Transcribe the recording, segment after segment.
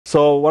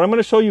So what I'm going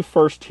to show you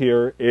first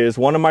here is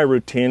one of my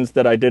routines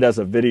that I did as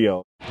a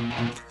video.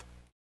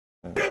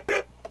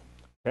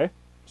 Okay,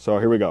 so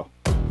here we go.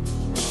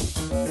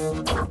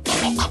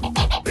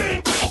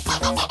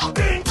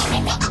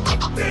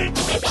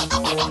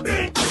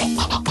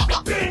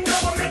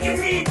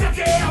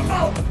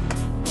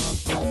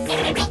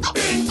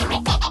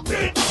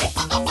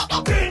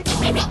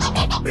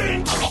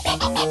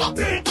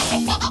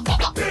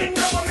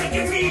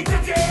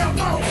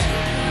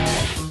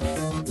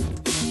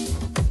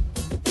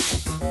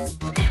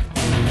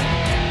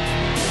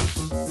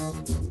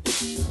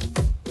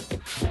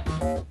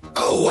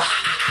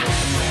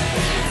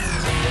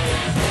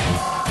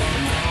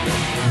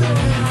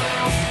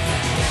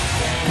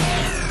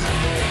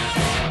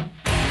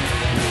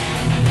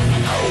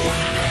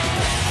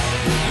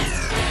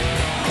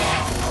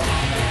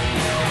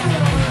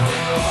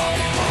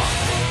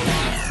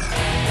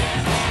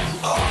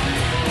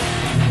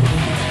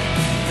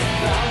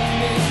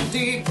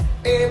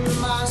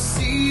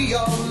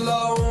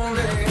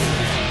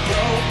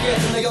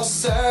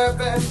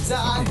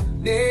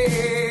 Serpentine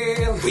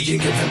nail. Will you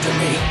give them to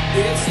me?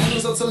 It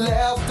seems what's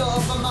left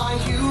of my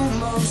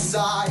human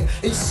side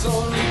is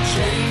only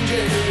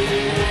changing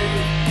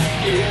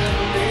in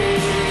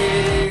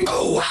me.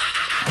 Oh.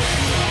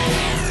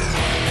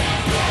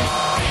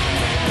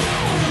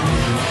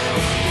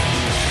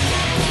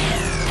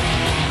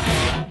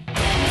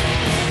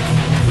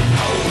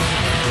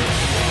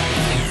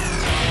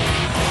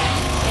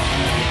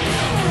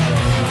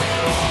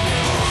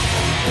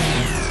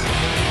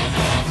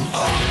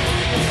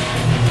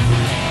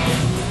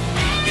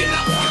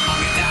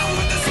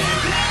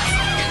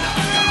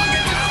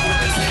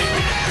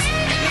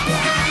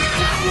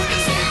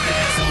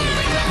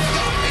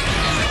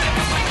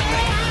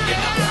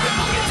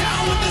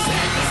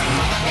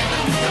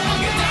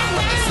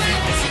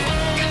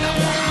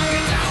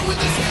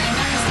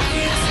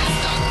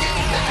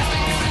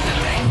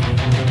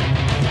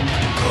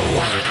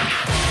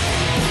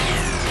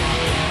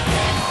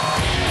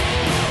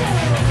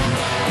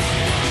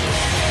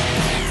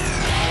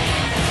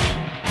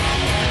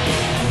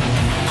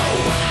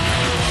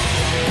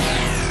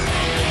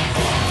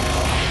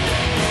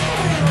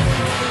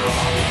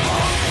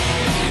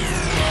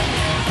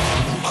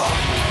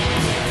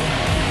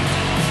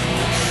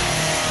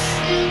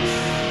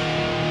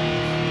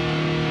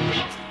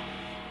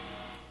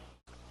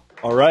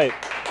 All right.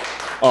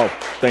 Oh,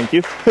 thank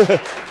you.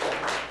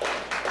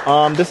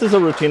 This is a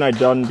routine I've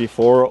done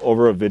before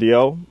over a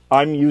video.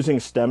 I'm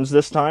using stems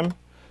this time.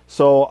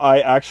 So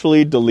I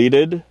actually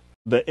deleted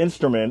the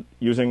instrument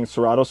using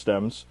Serato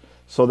stems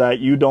so that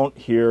you don't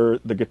hear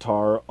the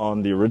guitar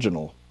on the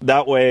original.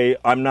 That way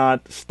I'm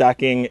not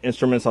stacking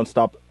instruments on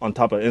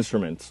top of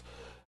instruments.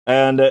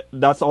 And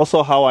that's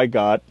also how I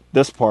got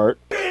this part.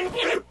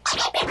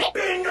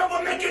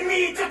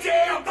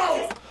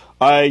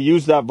 I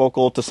used that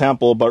vocal to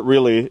sample, but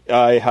really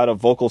I had a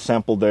vocal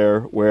sample there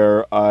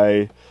where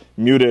I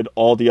muted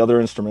all the other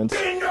instruments.